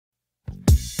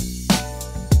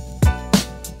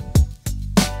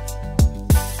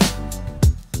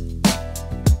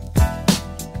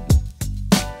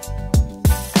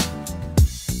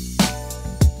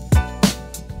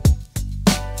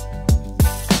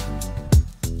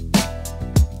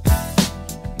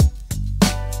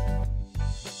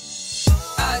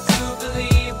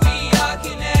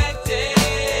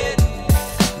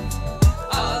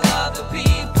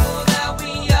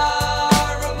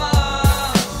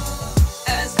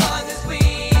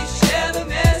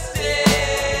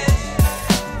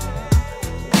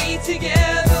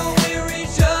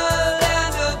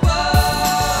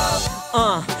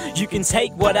can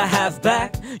take what I have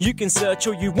back. You can search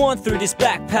all you want through this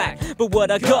backpack, but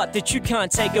what I got that you can't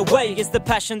take away is the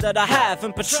passion that I have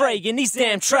and portray in these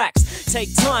damn tracks.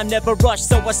 Take time, never rush,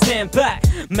 so I stand back.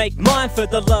 Make mine for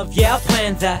the love, yeah, I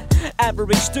planned that.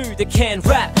 Average dude that can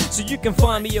rap, so you can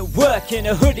find me at work in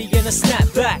a hoodie and a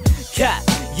snapback cap.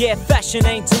 Yeah, fashion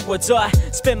ain't do or die.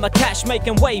 Spend my cash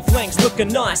making wavelengths looking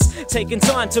nice, taking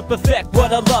time to perfect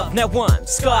what I love. Now I'm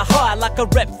sky high like a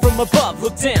rep from above.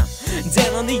 Look down,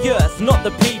 down on the earth, not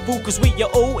the people, cause we are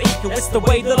all equal. That's the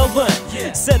way that I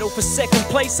learned. Settle for second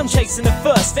place, I'm chasing the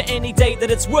first. For any day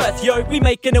that it's worth, yo, we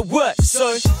making it work.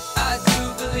 So I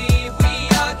do believe we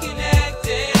are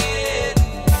connected.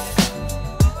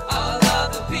 All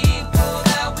of the people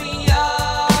that we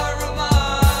are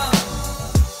among,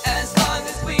 as long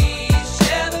as we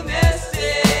share the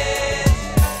message,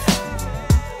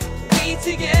 we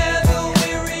together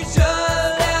we'll reach a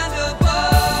land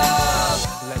above.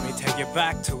 Let me take you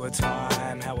back to a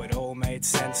time, how it all made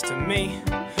sense to me.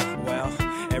 Well,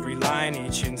 every line,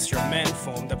 each instrument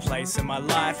formed a place in my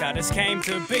life. How this came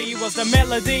to be was the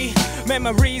melody.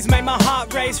 Memories made my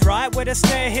heart race, right where the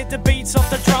snare hit the beats off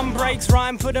the drum breaks.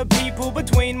 Rhyme for the people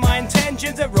between my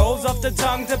intentions. It rolls off the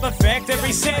tongue to perfect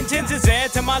every sentence. Is air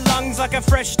to my lungs like a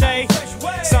fresh day.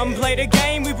 Some play the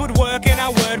game, we put work in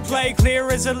our wordplay. Clear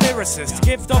as a lyricist,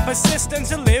 gift of persistence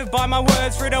to live by my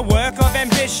words through the work of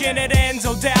ambition. It ends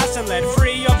all doubt, so let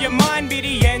free of your mind be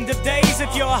the end of days.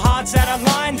 If your heart's out of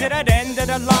line to that end of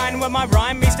the line where my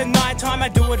rhyme meets the nighttime, I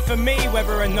do it for me,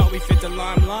 whether or not we fit the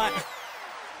limelight.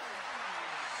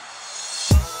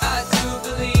 I do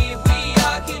believe we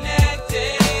are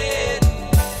connected.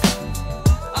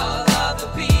 All of the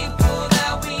people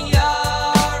that we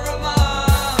are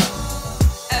among,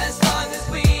 as long as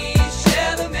we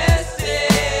share the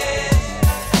message,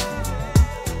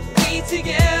 we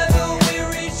together we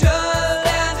reach a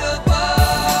land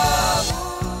above.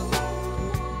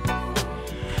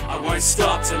 I won't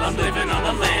stop till I'm living on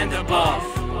a land above.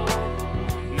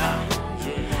 Nah,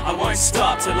 I won't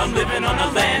stop till I'm living on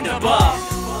a land above.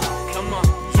 Come on,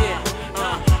 yeah.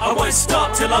 I won't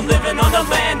stop till I'm living on a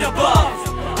land above.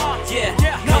 Yeah,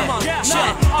 come on,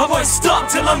 check. I won't stop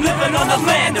till I'm living on the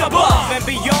land above and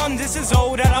beyond. This is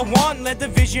all that I want. Let the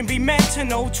vision be met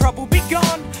and all trouble be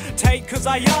gone. Take cause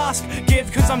I ask,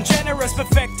 give cause I'm generous.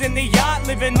 Perfecting the art,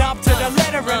 living up to the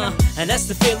letter. And that's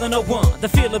the feeling I want, the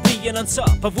feel of being on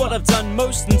top of what I've done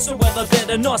most, and so well I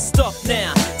better not stop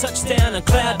now. Touchdown on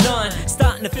cloud 9,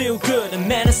 starting to feel good, and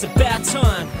man, it's about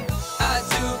time. I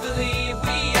do believe